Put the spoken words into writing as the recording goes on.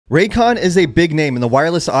Raycon is a big name in the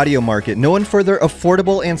wireless audio market, known for their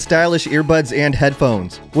affordable and stylish earbuds and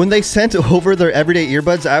headphones. When they sent over their everyday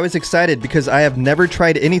earbuds, I was excited because I have never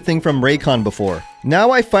tried anything from Raycon before.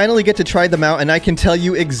 Now I finally get to try them out, and I can tell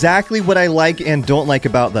you exactly what I like and don't like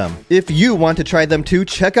about them. If you want to try them too,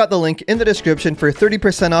 check out the link in the description for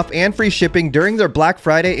 30% off and free shipping during their Black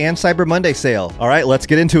Friday and Cyber Monday sale. All right, let's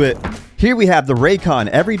get into it. Here we have the Raycon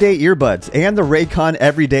Everyday Earbuds and the Raycon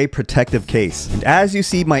Everyday Protective Case. And as you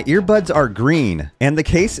see, my earbuds are green, and the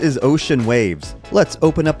case is Ocean Waves. Let's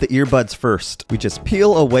open up the earbuds first. We just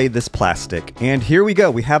peel away this plastic. And here we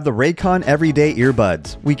go. We have the Raycon Everyday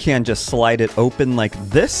Earbuds. We can just slide it open like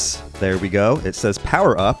this. There we go. It says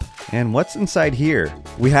power up. And what's inside here?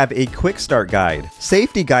 We have a quick start guide,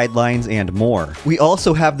 safety guidelines, and more. We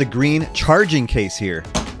also have the green charging case here.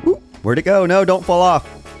 Ooh, where'd it go? No, don't fall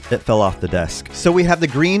off. It fell off the desk. So we have the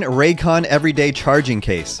green Raycon Everyday charging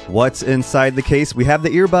case. What's inside the case? We have the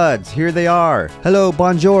earbuds. Here they are. Hello,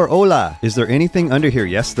 bonjour, hola. Is there anything under here?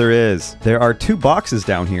 Yes, there is. There are 2 boxes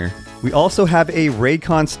down here. We also have a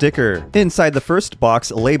Raycon sticker. Inside the first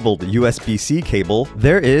box labeled USB-C cable,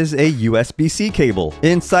 there is a USB-C cable.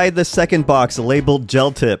 Inside the second box labeled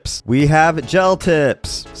gel tips, we have gel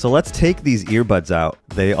tips. So let's take these earbuds out.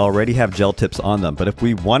 They already have gel tips on them, but if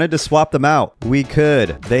we wanted to swap them out, we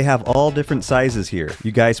could. They have all different sizes here.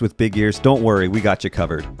 You guys with big ears, don't worry, we got you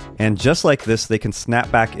covered. And just like this, they can snap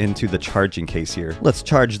back into the charging case here. Let's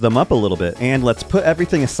charge them up a little bit, and let's put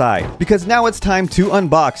everything aside, because now it's time to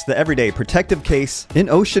unbox the Everyday Protective Case in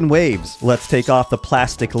Ocean Waves. Let's take off the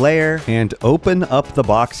plastic layer and open up the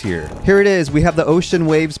box here. Here it is. We have the Ocean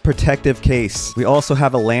Waves Protective Case. We also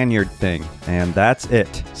have a lanyard thing, and that's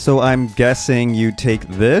it. So I'm guessing you take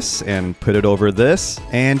this and put it over this,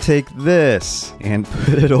 and take this and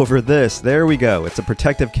put it over this. There we go. It's a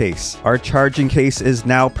protective case. Our charging case is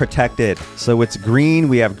now protected. So it's green.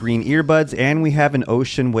 We have green earbuds, and we have an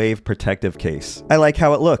Ocean Wave protective case. I like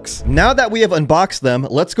how it looks. Now that we have unboxed them,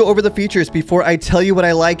 let's go over the features before I tell you what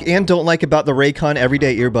I like and don't like about the Raycon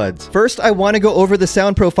Everyday Earbuds. First, I want to go over the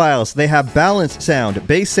sound profiles. They have balanced sound,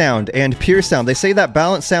 bass sound, and pure sound. They say that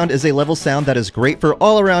balanced sound is a level sound that is great for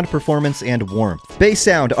all-around performance and warmth. Bass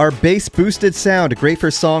sound, our bass boosted sound, great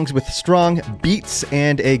for songs with strong beats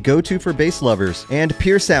and a go-to for bass lovers. And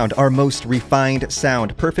pure sound, our most refined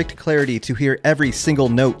sound, perfect clarity to hear every single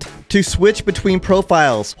note. To switch between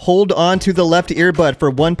profiles, hold on to the left earbud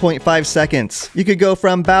for 1.5 seconds. You could go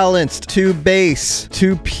from balanced to bass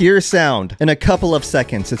to pure sound in a couple of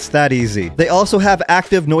seconds. It's that easy. They also have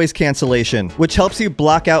active noise cancellation, which helps you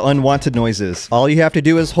block out unwanted noises. All you have to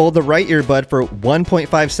do is hold the right earbud for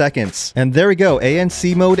 1.5 seconds. And there we go.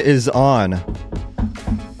 ANC mode is on.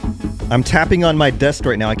 I'm tapping on my desk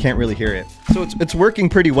right now. I can't really hear it. So it's working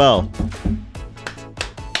pretty well.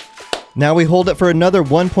 Now we hold it for another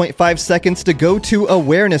 1.5 seconds to go to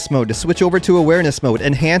awareness mode, to switch over to awareness mode.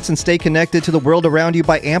 Enhance and stay connected to the world around you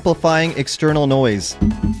by amplifying external noise.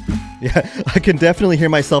 Yeah, I can definitely hear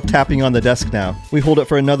myself tapping on the desk now. We hold it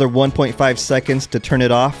for another 1.5 seconds to turn it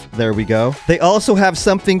off. There we go. They also have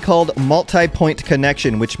something called multi-point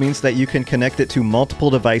connection, which means that you can connect it to multiple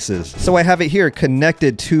devices. So I have it here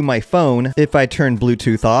connected to my phone. If I turn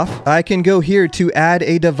Bluetooth off, I can go here to add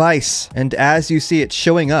a device. And as you see, it's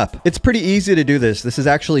showing up. It's pretty easy to do this. This is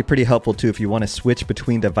actually pretty helpful too if you want to switch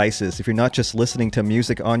between devices, if you're not just listening to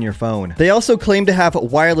music on your phone. They also claim to have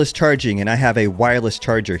wireless charging, and I have a wireless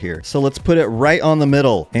charger here. So let's put it right on the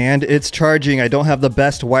middle, and it's charging. I don't have the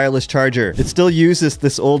best wireless charger. It still uses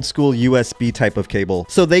this old school USB type of cable.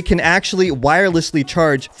 So they can actually wirelessly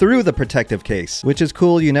charge through the protective case, which is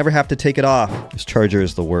cool. You never have to take it off. This charger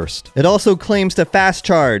is the worst. It also claims to fast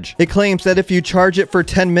charge. It claims that if you charge it for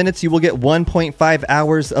 10 minutes, you will get 1.5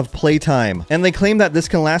 hours of playtime. And they claim that this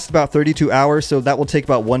can last about 32 hours, so that will take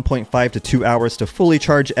about 1.5 to 2 hours to fully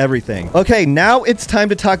charge everything. Okay, now it's time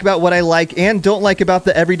to talk about what I like and don't like about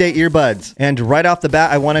the Everyday Earbuds. And right off the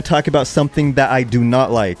bat, I want to talk about something that I do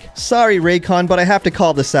not like. Sorry, Raycon, but I have to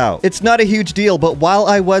call this out. It's not a huge deal, but while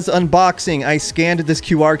I was unboxing, I scanned this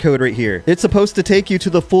QR code right here. It's supposed to take you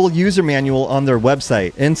to the full user manual on their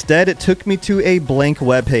website. Instead, it took me to a blank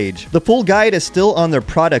web page. The full guide is still on their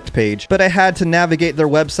product page, but I had to navigate their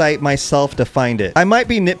website myself to find it. I might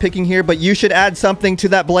be nitpicking here, but you should add something to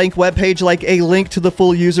that blank web page, like a link to the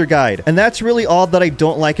full user guide. And that's really all that I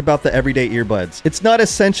don't like about the Everyday Earbuds. It's not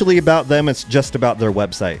essentially really about them, it's just about their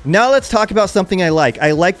website. Now let's talk about something I like.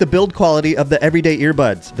 I like the build quality of the Everyday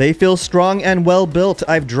Earbuds. They feel strong and well built.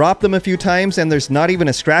 I've dropped them a few times and there's not even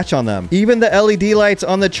a scratch on them. Even the LED lights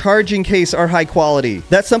on the charging case are high quality.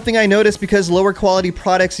 That's something I noticed because lower quality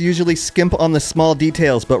products usually skimp on the small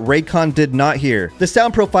details, but Raycon did not here. The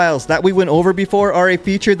sound profiles that we went over before are a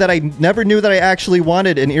feature that I never knew that I actually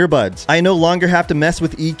wanted in earbuds. I no longer have to mess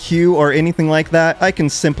with EQ or anything like that. I can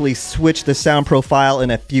simply switch the sound profile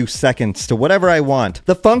in a few seconds to whatever I want.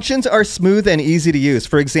 The functions are smooth and easy to use.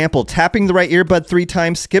 For example, tapping the right earbud 3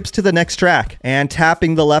 times skips to the next track, and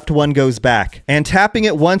tapping the left one goes back, and tapping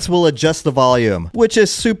it once will adjust the volume, which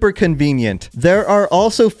is super convenient. There are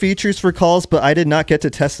also features for calls, but I did not get to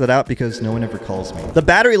test that out because no one ever calls me. The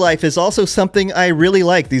battery life is also something I really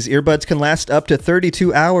like. These earbuds can last up to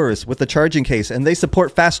 32 hours with the charging case, and they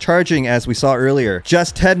support fast charging as we saw earlier.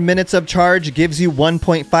 Just 10 minutes of charge gives you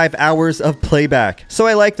 1.5 hours of playback. So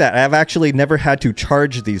I like that. I've actually never had to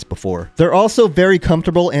charge these before. They're also very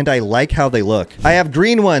comfortable and I like how they look. I have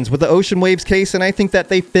green ones with the Ocean Waves case and I think that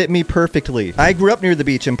they fit me perfectly. I grew up near the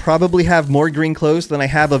beach and probably have more green clothes than I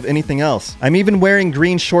have of anything else. I'm even wearing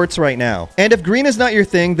green shorts right now. And if green is not your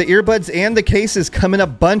thing, the earbuds and the cases come in a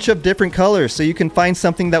bunch of different colors so you can find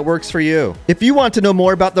something that works for you. If you want to know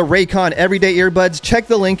more about the Raycon Everyday Earbuds, check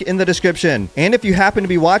the link in the description. And if you happen to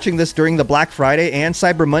be watching this during the Black Friday and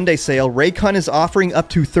Cyber Monday sale, Raycon is offering up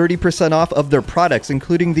to 30% off of their products,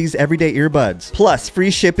 including these everyday earbuds, plus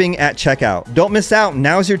free shipping at checkout. Don't miss out.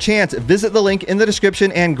 Now's your chance. Visit the link in the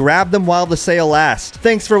description and grab them while the sale lasts.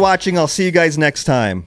 Thanks for watching. I'll see you guys next time.